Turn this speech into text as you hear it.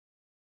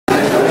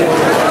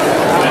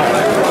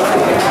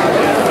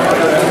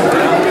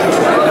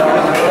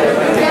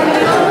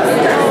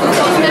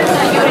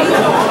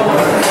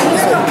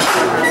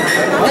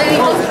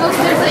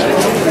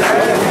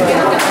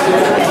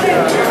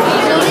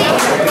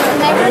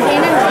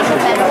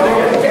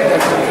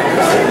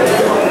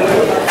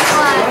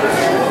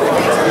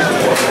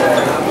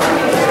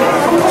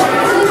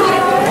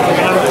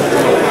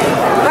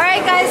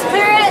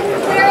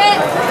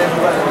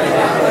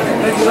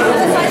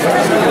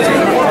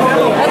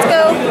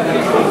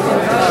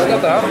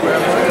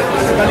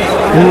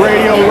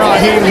Radio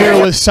Raheem here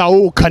with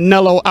Saul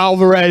Canelo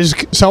Alvarez.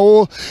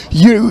 Saul,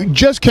 you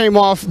just came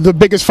off the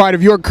biggest fight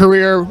of your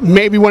career,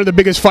 maybe one of the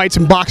biggest fights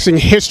in boxing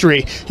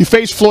history. You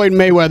faced Floyd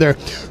Mayweather.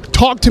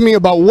 Talk to me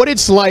about what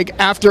it's like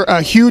after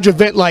a huge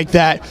event like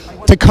that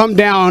to come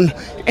down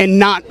and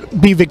not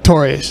be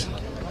victorious.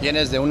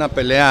 Vienes de una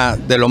pelea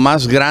de lo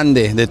más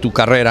grande de tu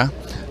carrera,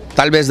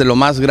 tal vez de lo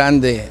más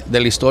grande de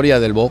la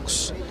historia del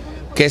box.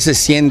 ¿Qué se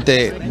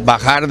siente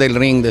bajar del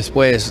ring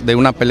después de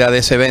una pelea de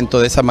ese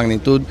evento, de esa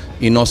magnitud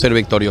y no ser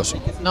victorioso?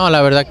 No,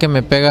 la verdad que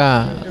me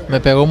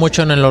pegó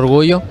mucho en el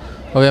orgullo.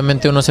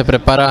 Obviamente uno se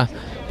prepara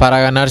para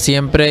ganar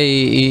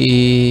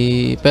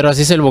siempre, pero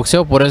así es el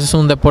boxeo, por eso es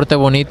un deporte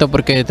bonito,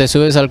 porque te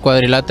subes al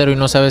cuadrilátero y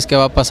no sabes qué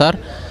va a pasar.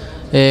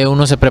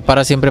 Uno se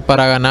prepara siempre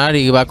para ganar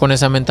y va con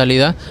esa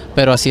mentalidad,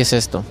 pero así es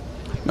esto.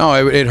 No,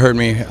 it hurt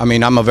me. I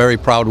mean, I'm a very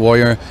proud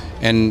warrior,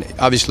 and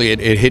obviously it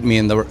hit me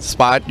in the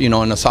spot, you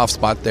know, in a soft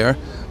spot there.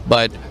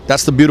 But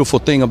that's the beautiful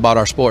thing about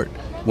our sport.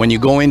 When you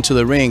go into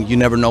the ring, you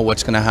never know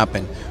what's going to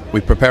happen.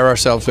 We prepare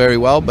ourselves very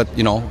well, but,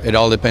 you know, it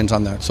all depends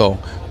on that. So,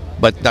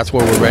 but that's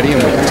where we're ready,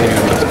 and we're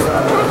continuing.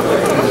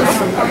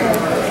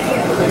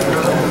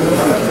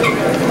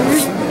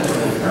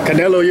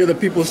 Canelo, you're the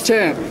people's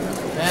champ.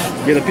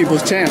 You're the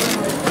people's champ.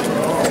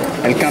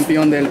 El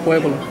campeón del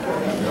pueblo.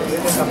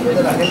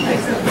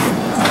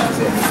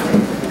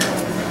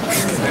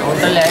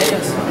 Pregúntale a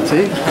ellos.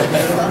 Sí.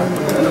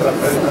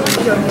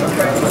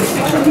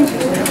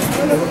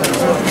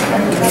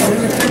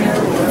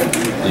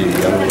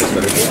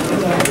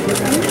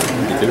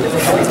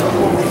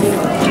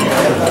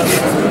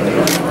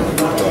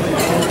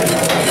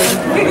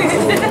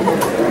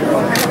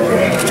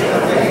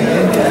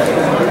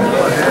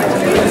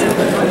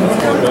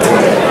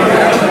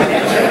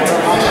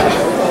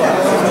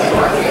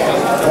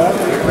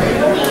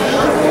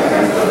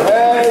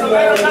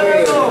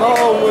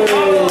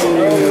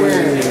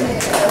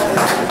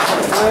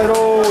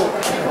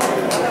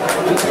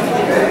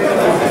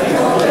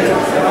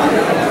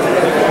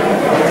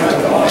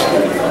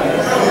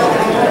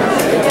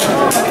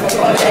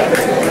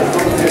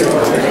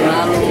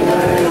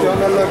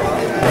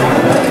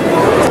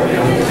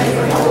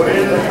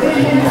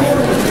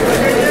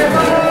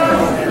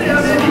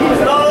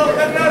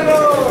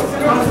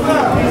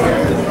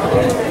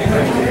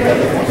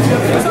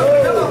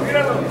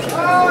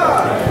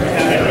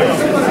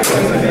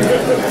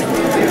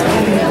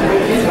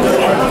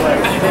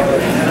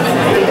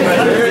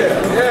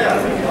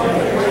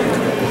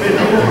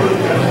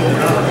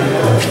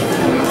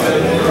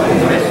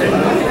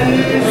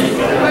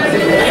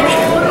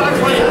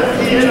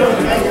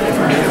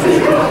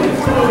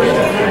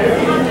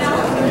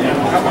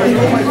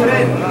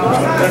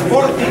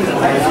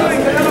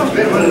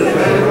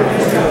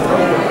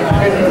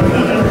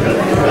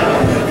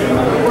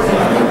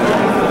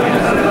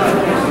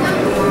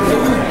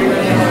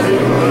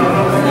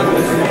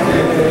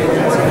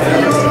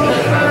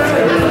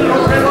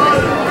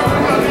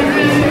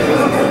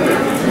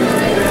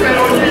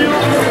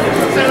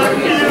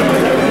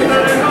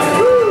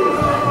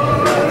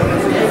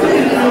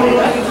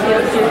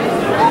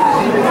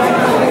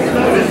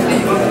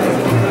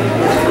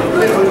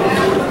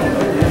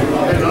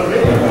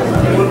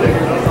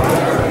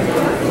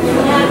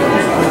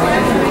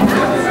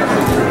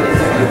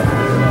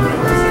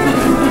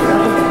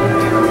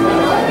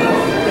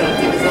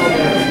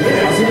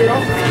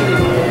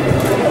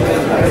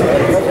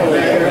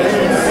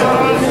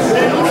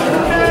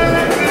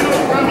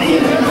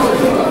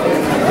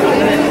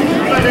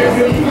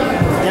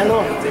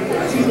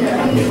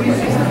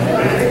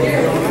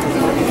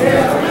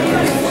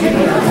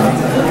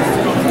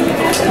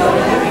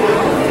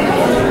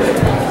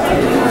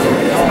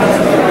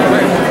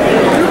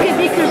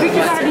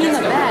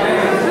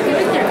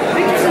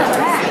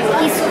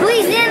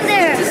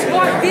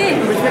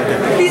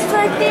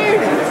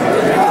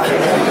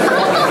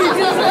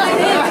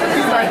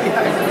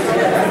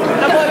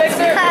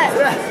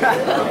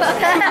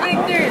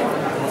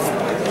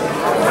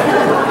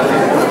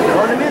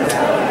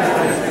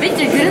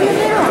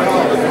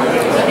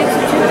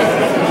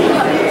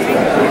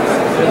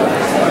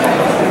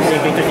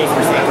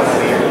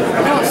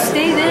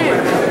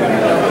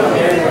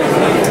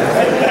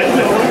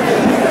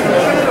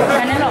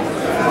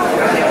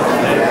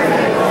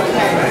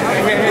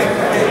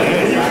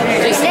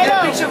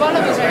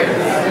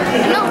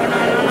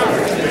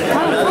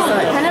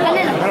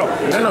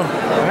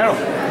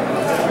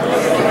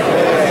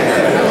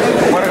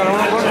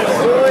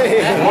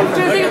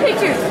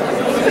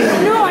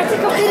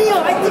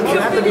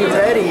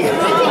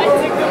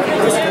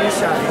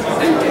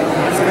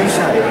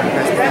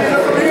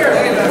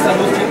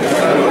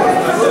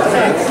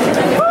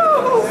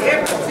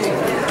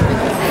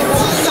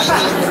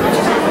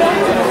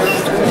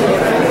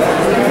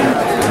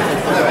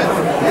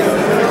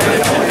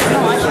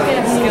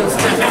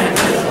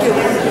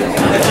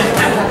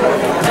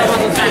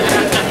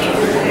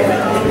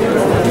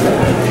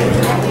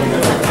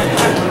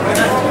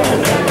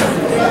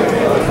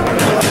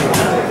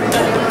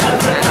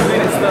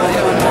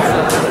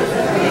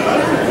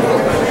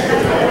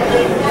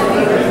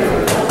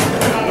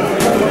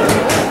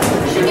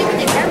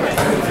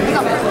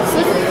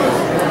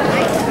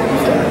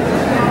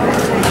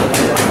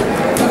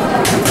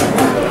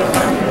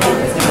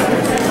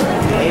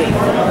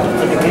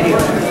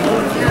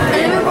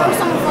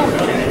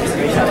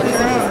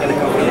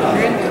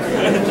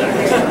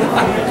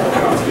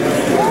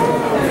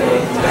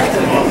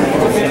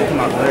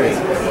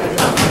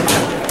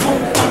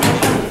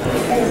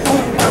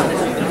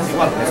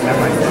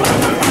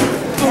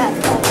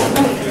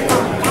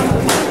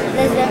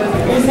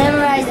 Let's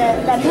memorize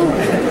that move.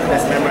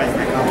 Let's memorize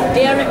that combo.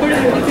 Yeah, I recorded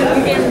it. You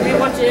can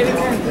rewatch it every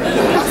time.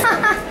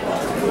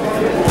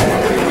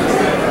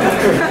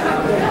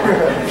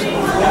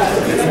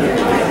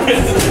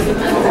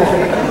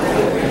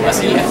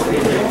 Así es.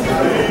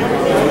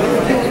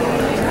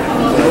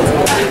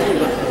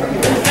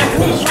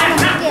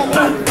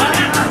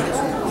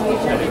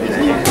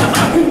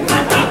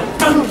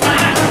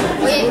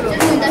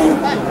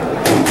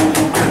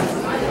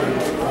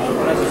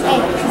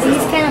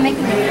 He's kind of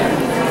making me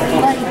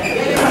funny.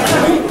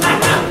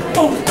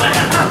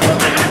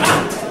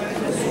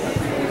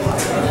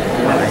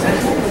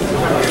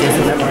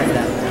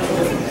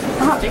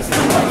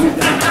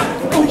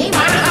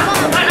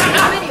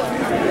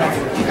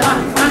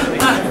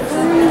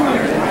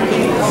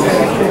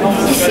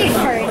 This shit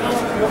hurt.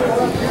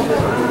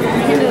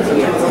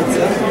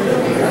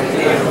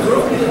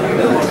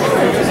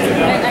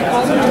 I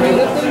called him to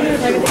relook them and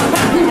everything.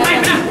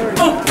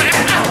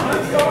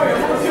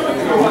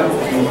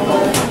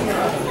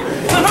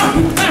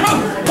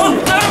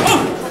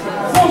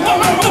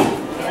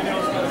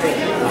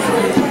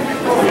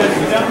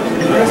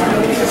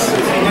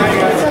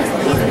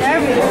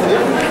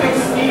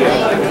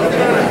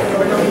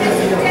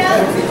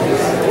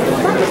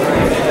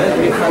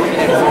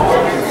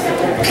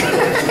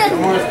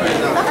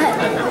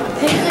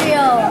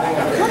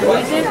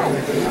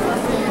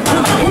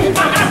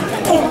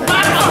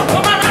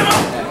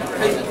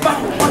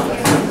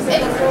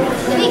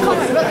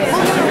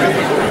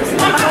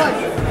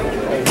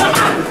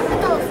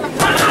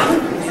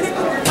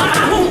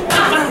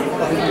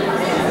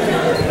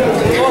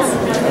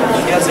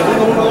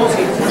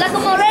 Flaco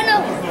Moreno.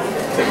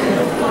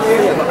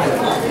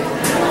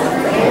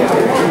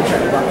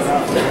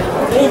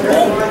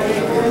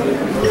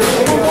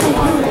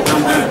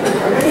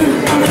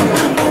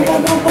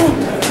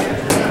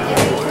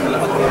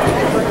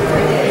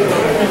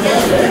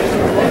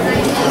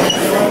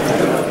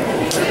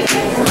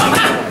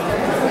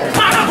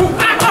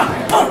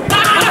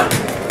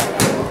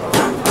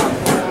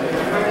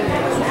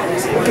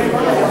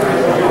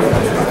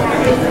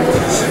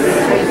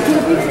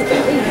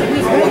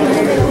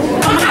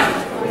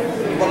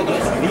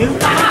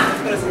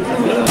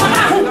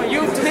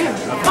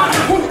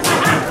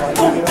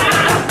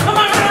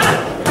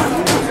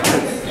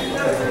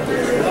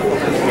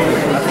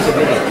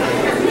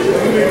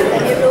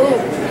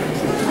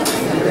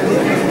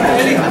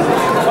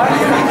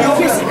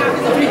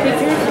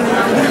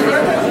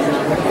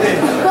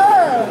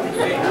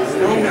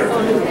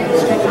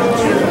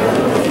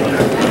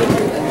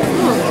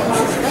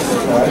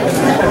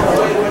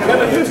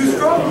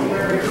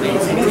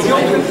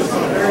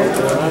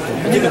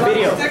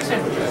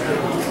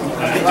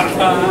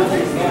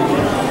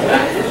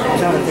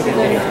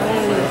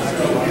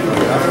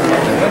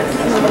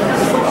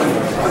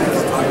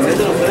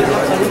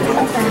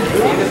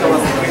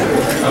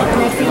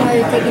 Next thing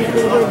you're taking a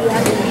video of the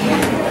other.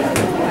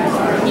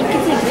 You can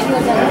take video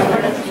of that.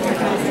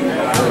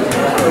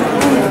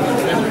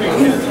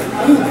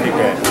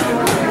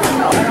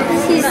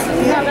 He's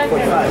not back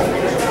there.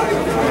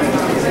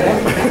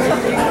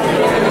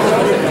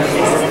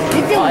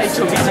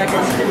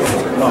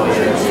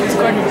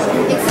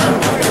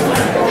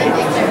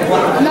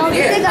 No,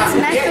 this thing got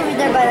smashed over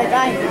there by the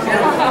guy.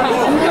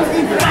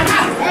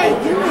 Hey,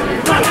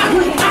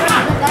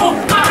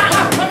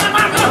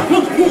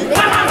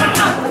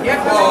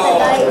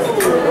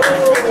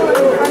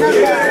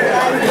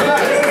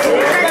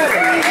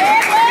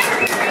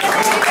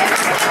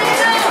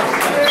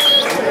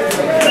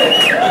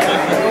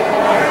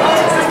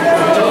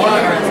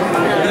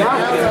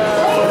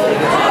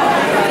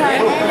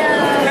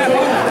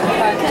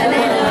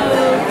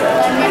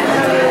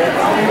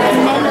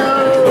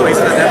 He's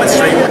going to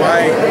demonstrate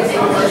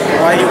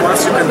why he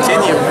wants to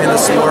continue in the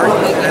sport,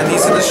 and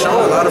he's going to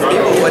show a lot of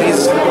people what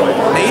he's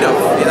made of.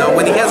 You know,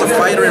 when he has a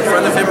fighter in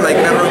front of him like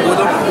Pedro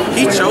Angulo,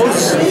 he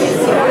chose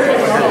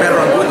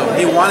Pedro Angulo.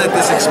 He wanted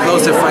this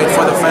explosive fight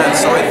for the fans.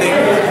 So I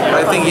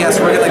think yes,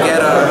 we're going to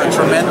get a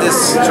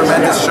tremendous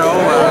show,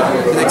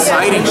 an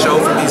exciting show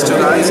from these two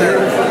guys, and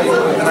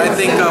I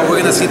think we're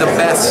going to see the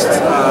best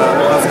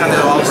of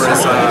Canelo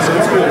Alvarez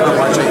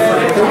watching.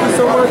 Thank you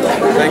so much.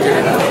 Thank you.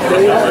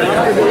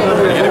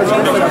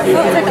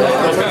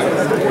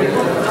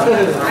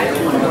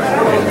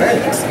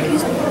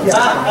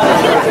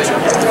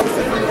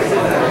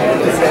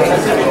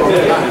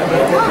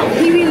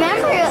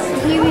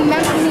 He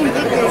remembered me in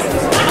pictures.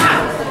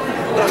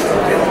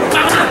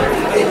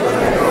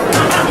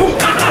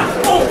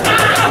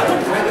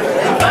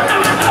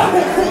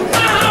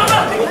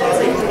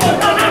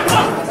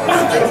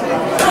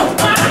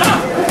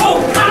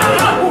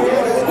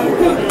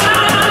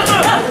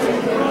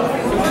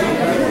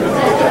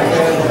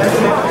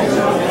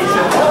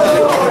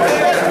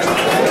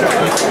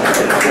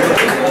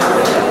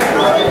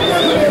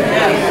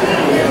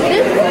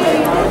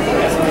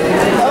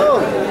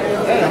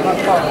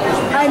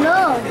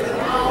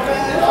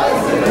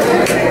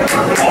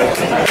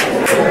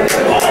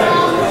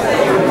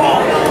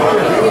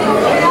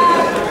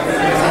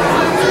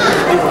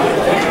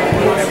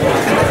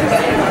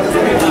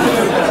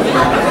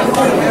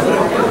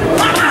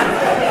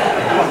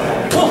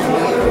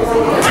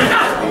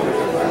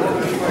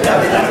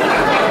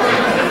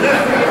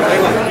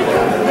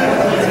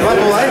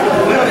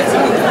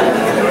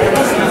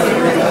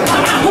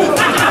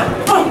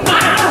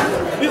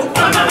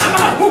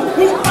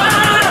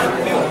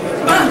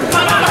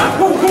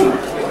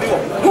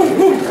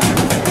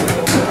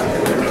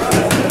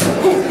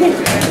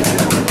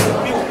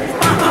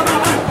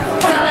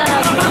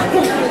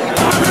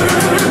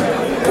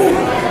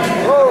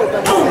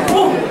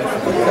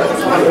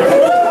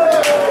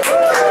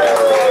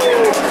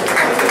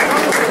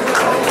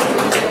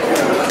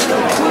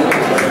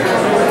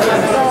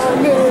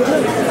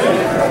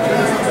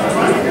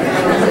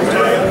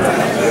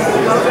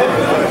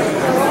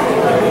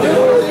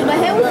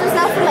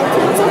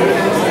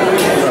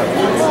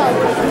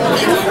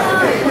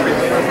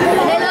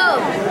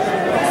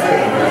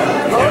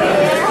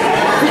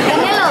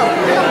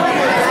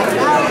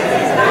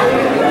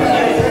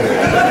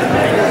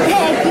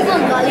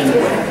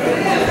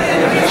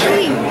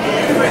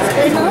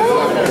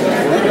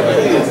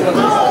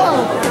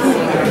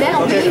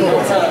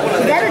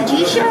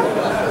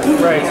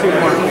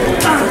 more.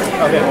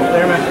 Okay,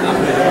 there, man.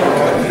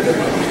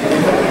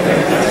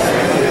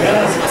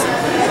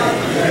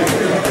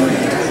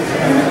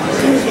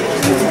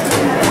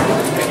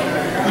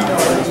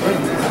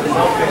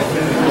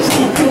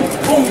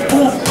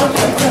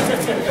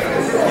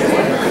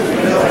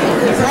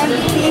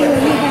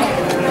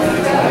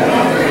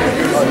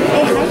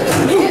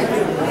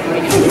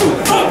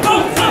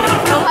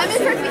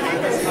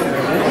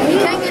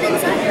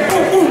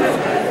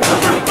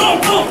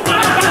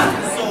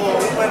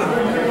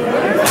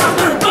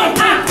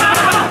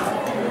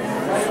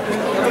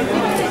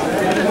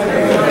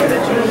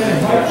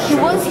 He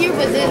was here,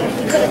 but then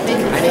he couldn't make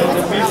it. They went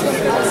somewhere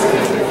else.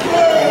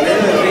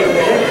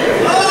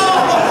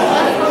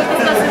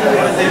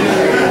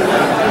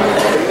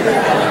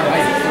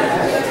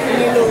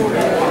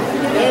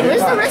 Hey,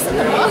 where's the rest of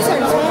the boxers,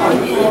 man?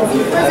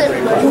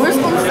 Where's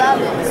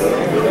Gonzalez?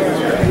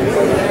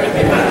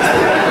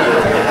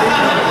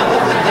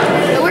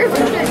 Where's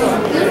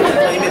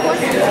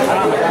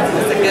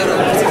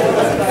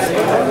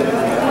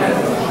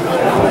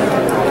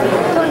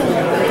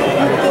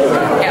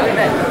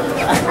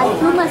I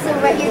threw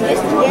myself right here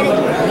just to get it.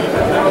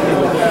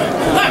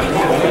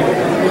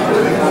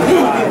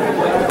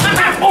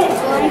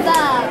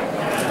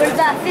 So we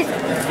got 50,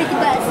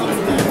 55,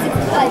 60,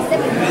 65,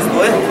 70.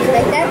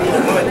 Like that.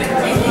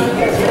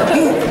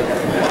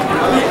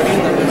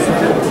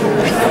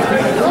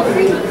 Oh,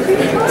 free.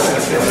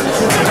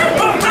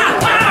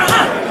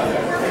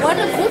 What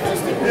a good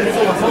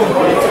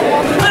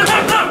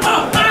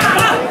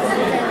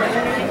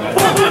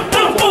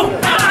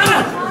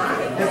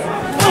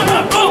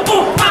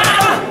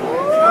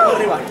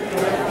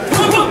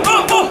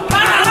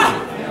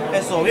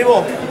Eso,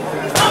 vivo.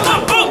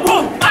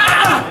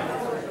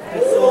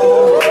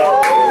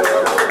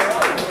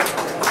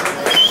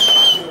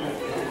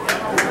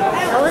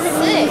 That was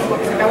sick.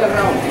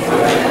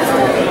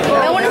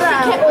 I wonder if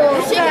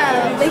she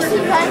got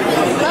basically kind of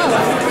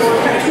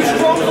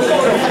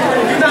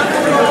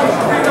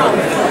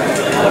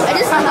I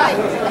just like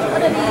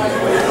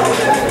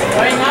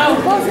right now.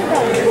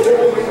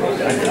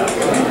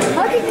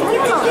 How did you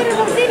get it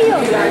on video?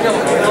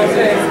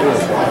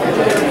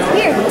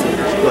 Here,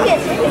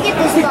 get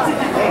this stuff.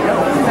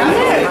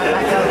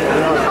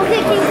 Okay,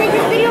 can you take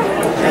this video?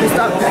 Can you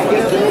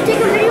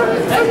take a video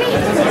for me?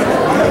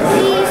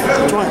 Please.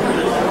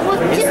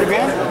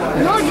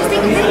 Well, just take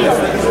a video.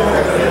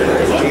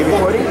 Are you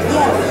recording?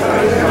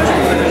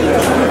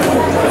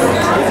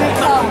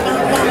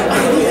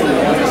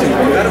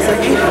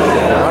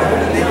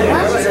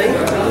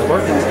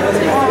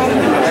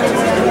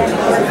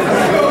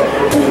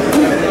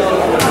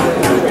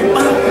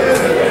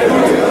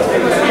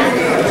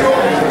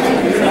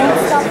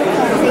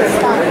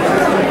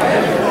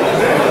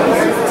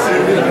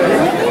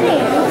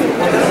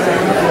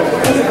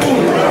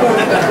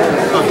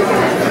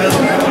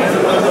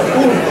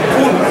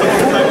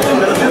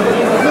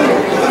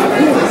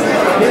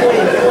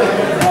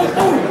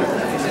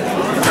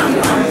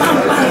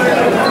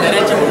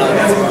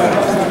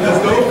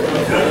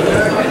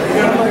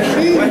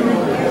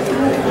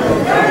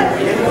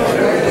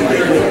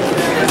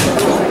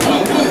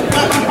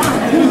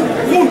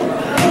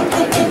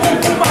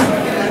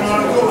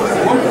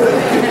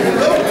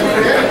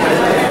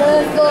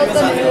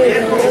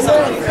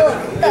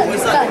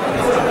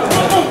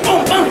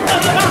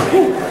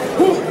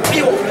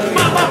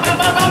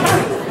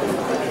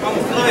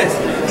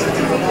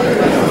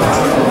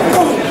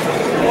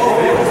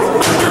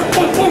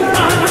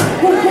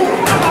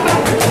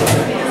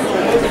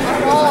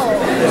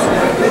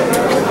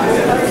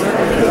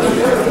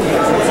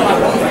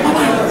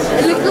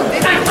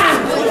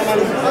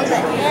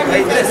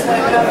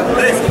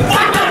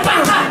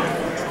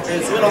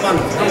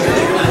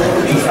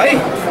 Ahí.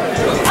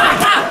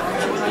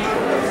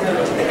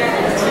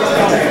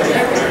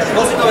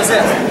 Dos y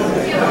cabeceas.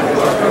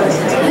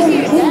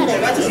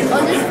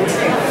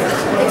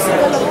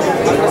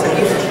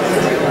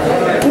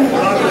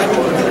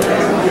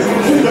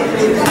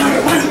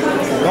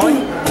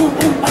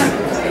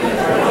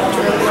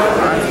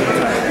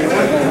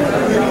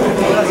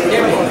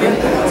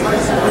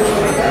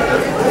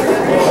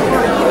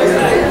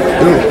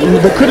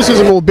 The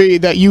criticism will be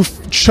that you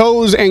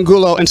chose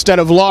Angulo instead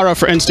of Lara,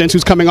 for instance,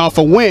 who's coming off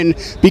a win,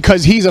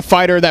 because he's a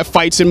fighter that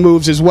fights and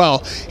moves as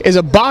well. Is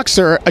a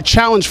boxer a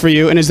challenge for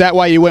you, and is that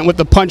why you went with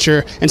the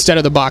puncher instead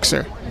of the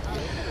boxer?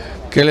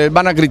 Que les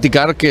van a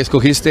criticar que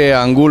escogiste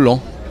a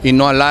Angulo y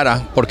no a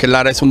Lara, porque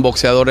Lara es un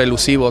boxeador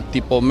elusivo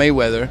tipo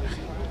Mayweather,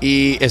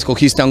 y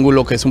escogiste a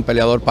Angulo, que es un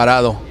peleador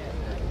parado.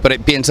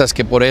 ¿Piensas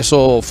que por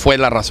eso fue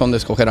la razón de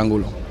escoger a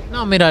Angulo?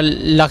 No, mira,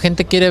 la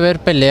gente quiere ver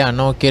pelea,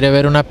 ¿no? Quiere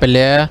ver una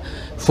pelea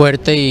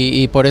fuerte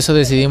y por eso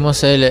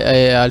decidimos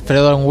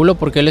Alfredo Angulo,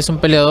 porque él es un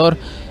peleador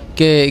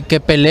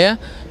que pelea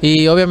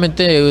y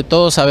obviamente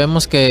todos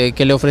sabemos que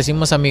le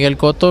ofrecimos a Miguel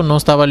Cotto, no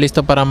estaba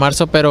listo para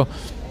marzo, pero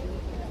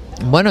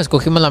bueno,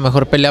 escogimos la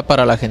mejor pelea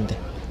para la gente.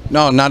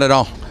 No, not at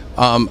all.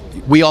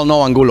 We all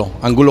know Angulo.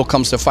 Angulo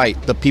comes to fight.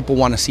 The people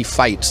want to see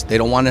fights. They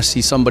don't want to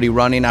see somebody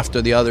running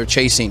after the other,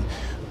 chasing.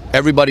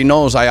 everybody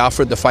knows I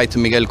offered the fight to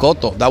Miguel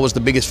Cotto. That was the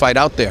biggest fight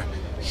out there.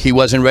 He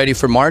wasn't ready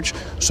for March,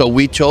 so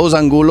we chose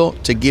Angulo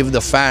to give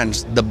the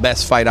fans the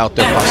best fight out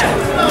there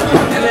possible.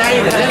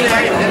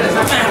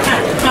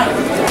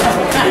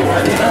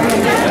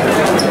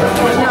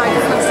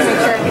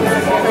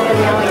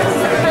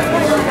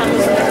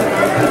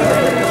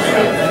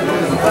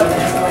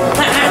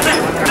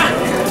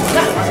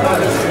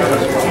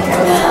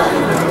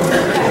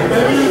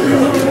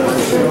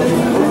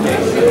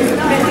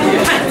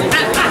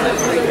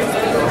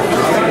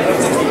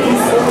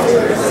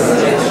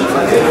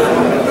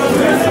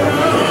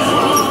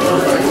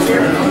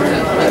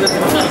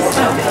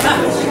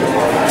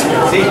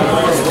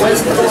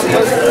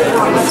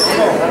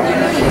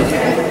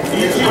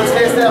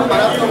 Este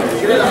aparato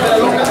tiene la pera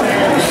loca.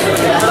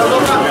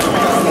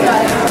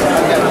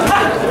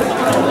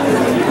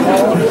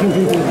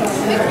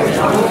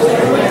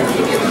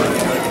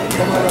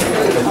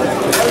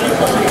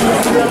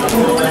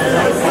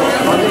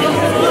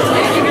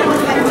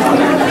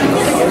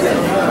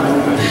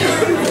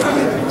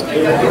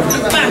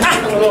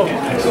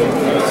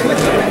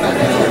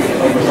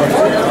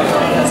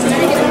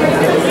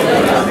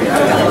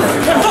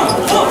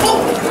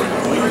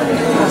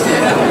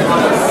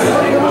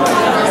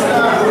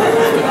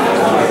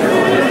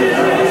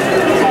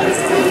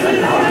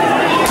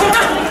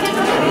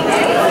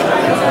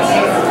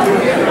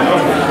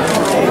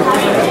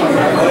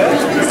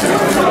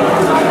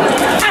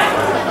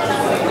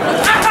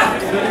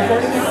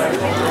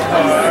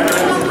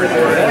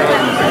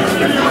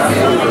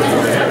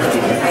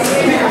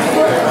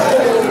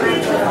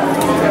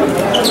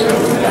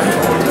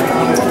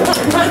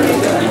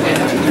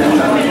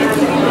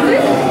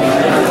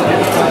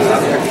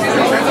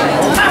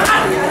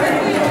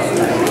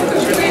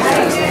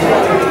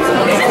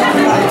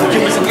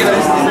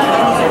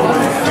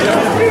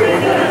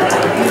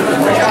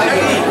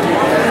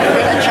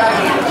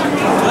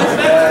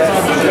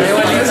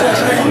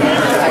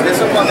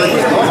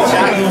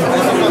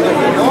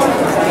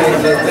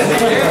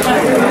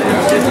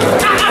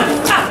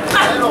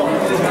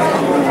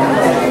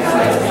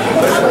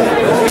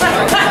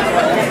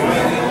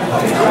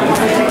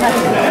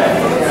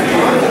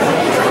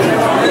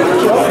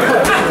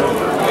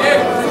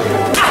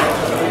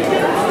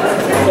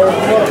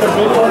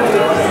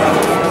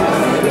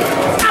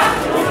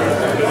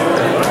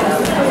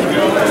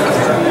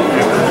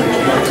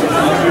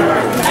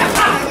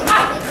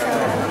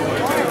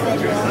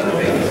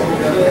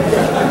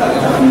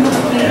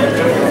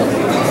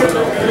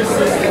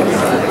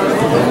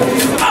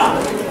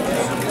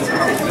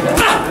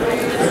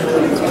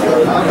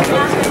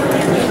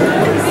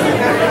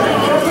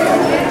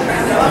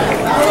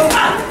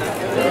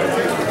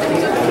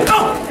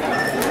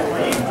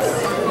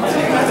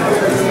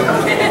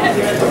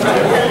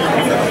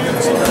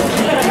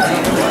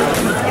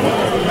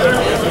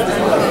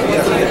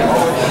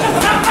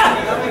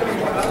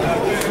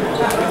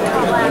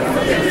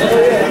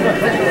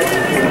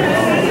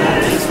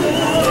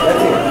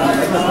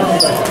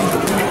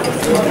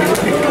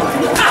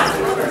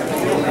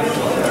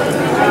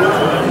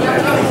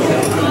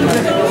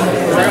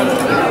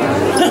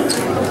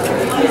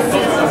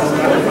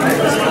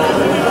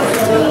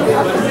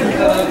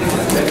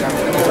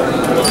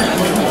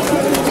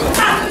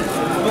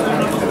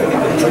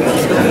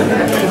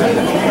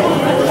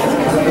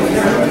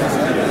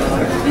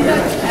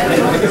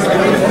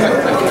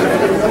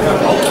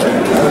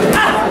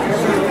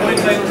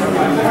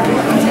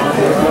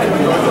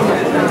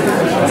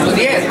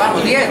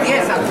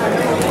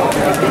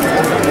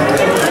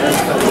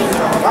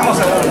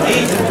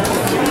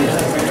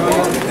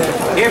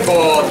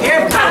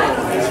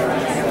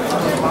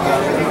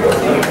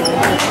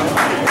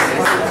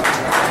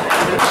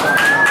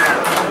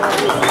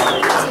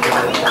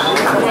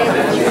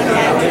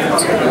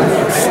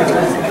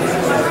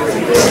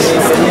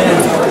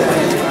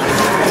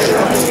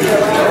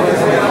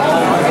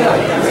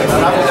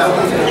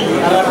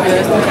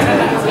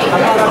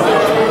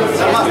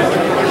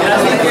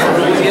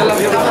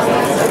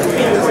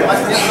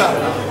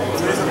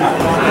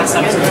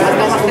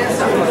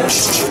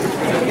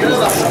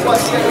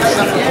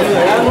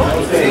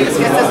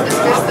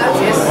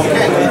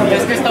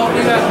 Es que está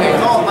horrible.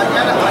 No,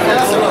 mañana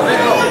se lo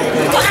arreglo.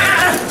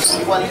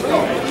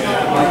 Igualito.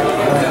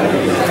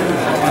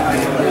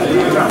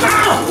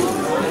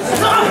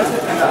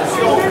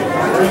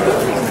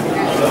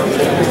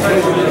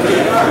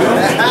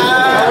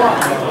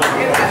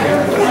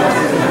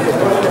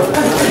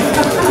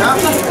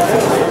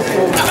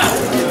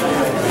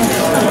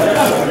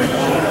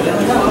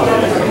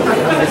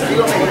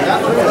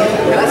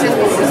 Gracias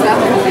por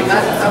prestarme un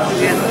final, está muy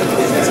bien.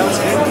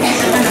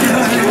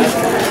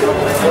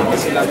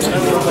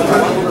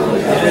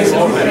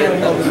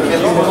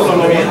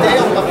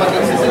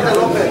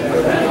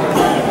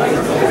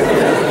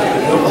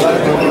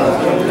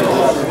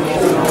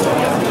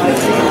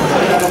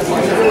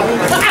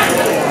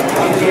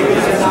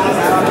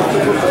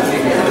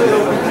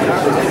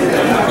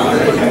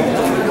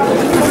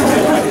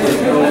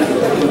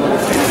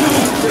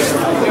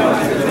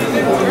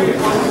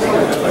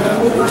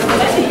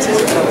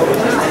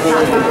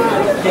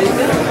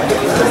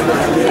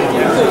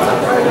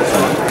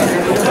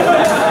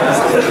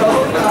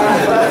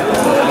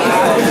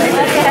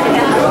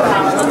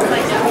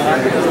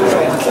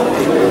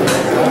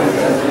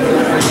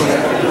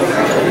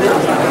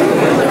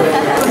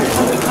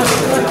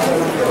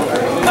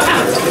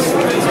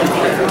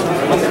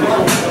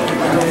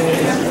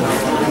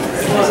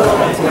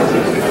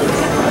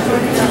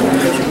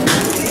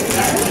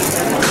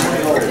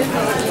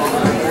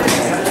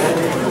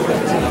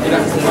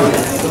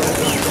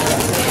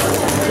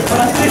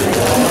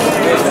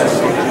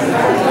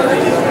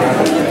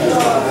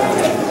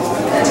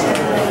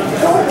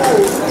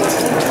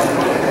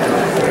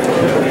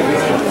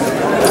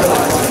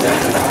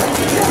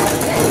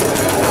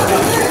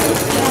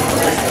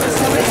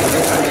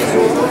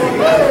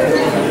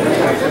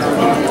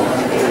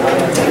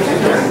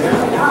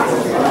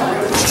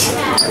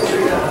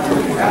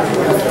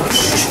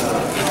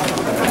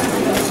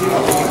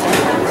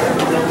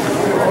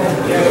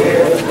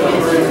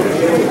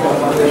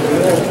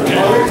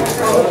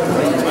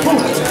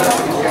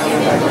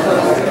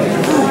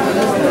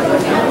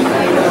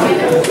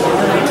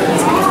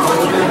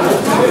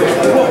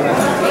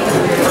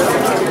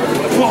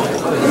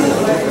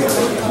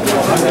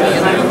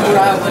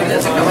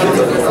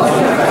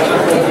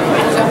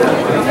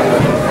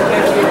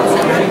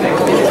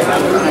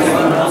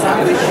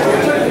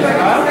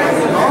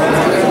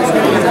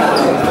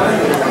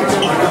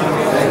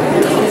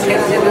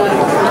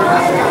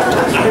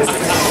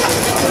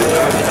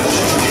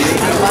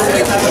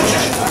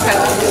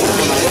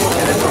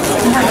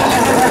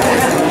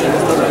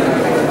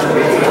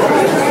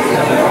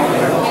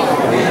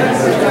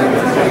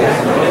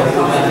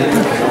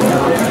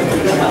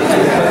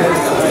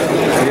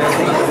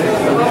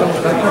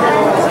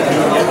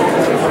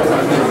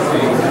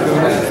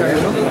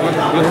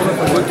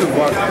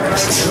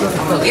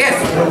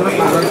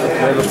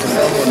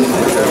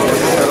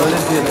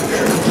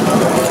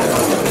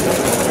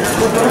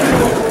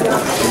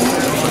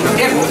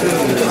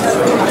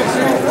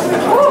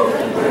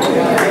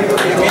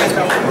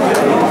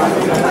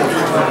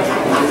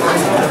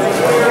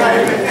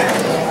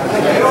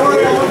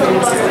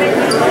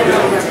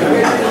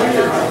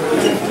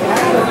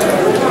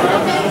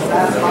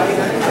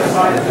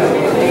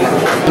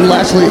 And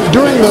lastly,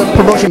 during the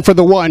promotion for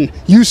the one,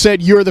 you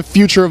said you're the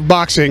future of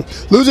boxing.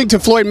 Losing to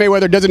Floyd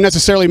Mayweather doesn't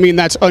necessarily mean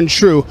that's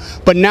untrue,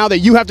 but now that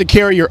you have to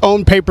carry your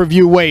own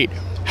pay-per-view weight,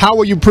 how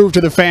will you prove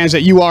to the fans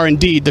that you are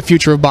indeed the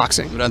future of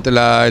boxing? Durante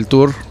el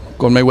tour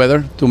con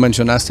Mayweather, tú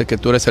mencionaste que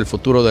tú eres el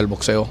futuro del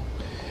boxeo.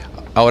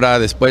 Ahora,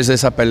 después de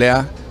esa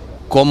pelea,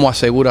 ¿cómo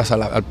aseguras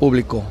al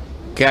público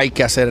qué hay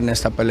que hacer en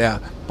esta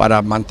pelea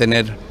para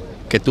mantener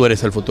que tú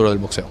eres el futuro del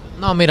boxeo?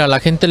 No, mira, la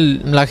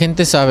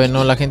gente sabe,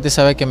 ¿no? La gente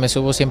sabe que me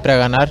subo siempre a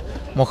ganar.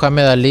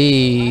 Mohamed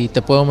Ali, y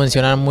te puedo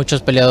mencionar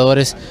muchos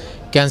peleadores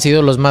que han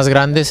sido los más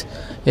grandes.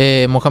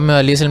 Mohamed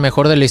Ali es el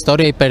mejor de la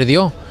historia y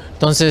perdió.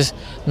 Entonces,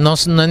 no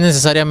es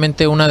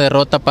necesariamente una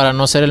derrota para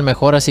no ser el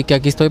mejor, así que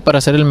aquí estoy para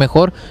ser el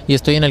mejor y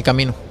estoy en el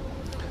camino.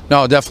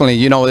 No, definitely.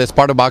 You know, it's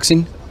part of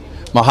boxing.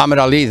 Muhammad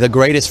Ali, the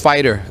greatest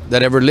fighter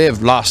that ever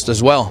lived, lost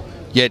as well.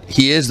 Yet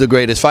he is the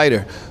greatest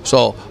fighter.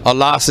 So a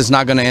loss is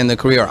not going to end the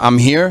career. I'm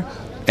here,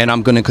 and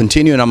I'm going to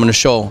continue, and I'm going to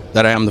show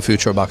that I am the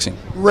future of boxing.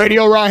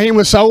 Radio Raheem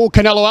with Saul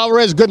Canelo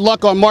Alvarez. Good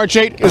luck on March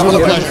 8th. It was a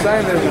pleasure.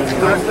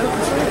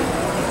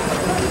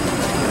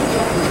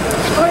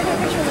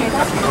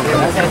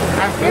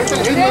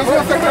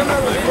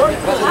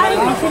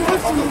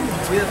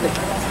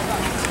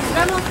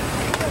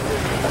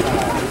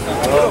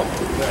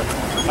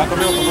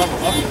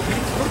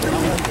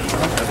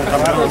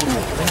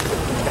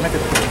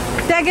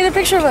 Dad, get a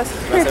picture of us.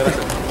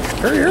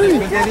 Hurry.